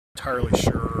entirely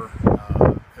sure.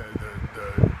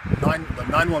 The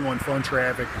 911 phone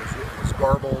traffic was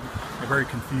garbled and very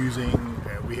confusing.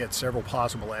 We had several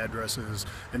possible addresses.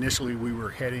 Initially, we were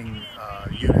heading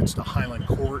units to Highland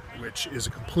Court, which is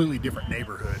a completely different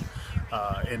neighborhood.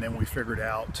 And then we figured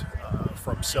out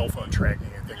from cell phone tracking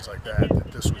and things like that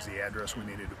that this was the address we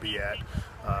needed to be at.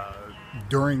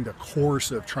 During the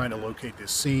course of trying to locate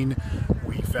this scene,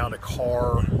 we found a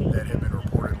car that had been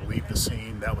reported to leave the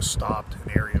scene. That was stopped in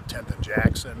the area of 10th and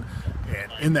Jackson.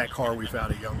 And in that car, we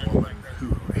found a young woman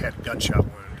who had a gunshot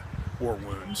wound or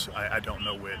wounds. I don't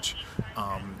know which.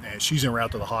 And she's en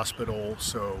route to the hospital,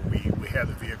 so we have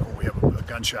the vehicle. We have a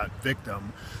gunshot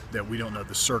victim that we don't know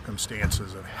the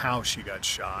circumstances of how she got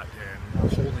shot. And we're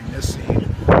holding this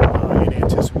scene in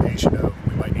anticipation of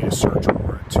we might need a search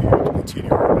warrant to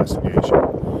continue our investigation.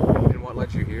 And what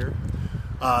led you here?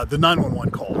 The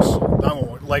 911 calls.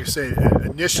 911, like I say,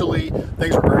 initially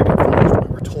things were very confused.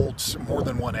 We were told more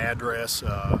than one address.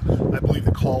 I believe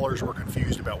the callers were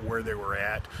confused about where they were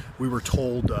at. We were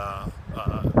told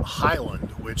Highland,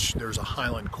 which there's a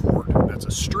Highland Court, that's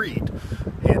a street,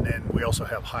 and then we also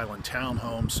have Highland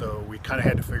Townhome, so we kind of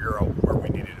had to figure out where we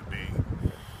needed to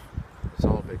be. It's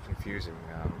all a bit confusing.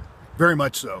 Very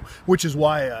much so, which is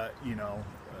why,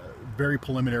 very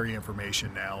preliminary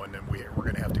information now, and then we're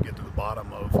going to have to get to the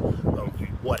bottom of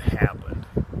what happened.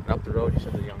 Up the road, you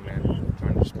said the young man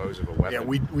trying to dispose of a weapon. Yeah,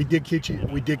 we did catch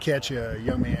a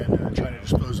young man trying to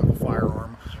dispose of a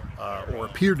firearm, or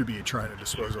appeared to be trying to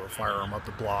dispose of a firearm up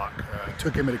the block.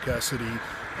 Took him into custody,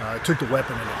 took the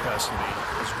weapon into custody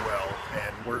as well,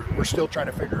 and we're still trying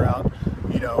to figure out,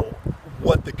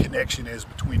 what the connection is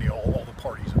between all the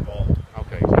parties involved.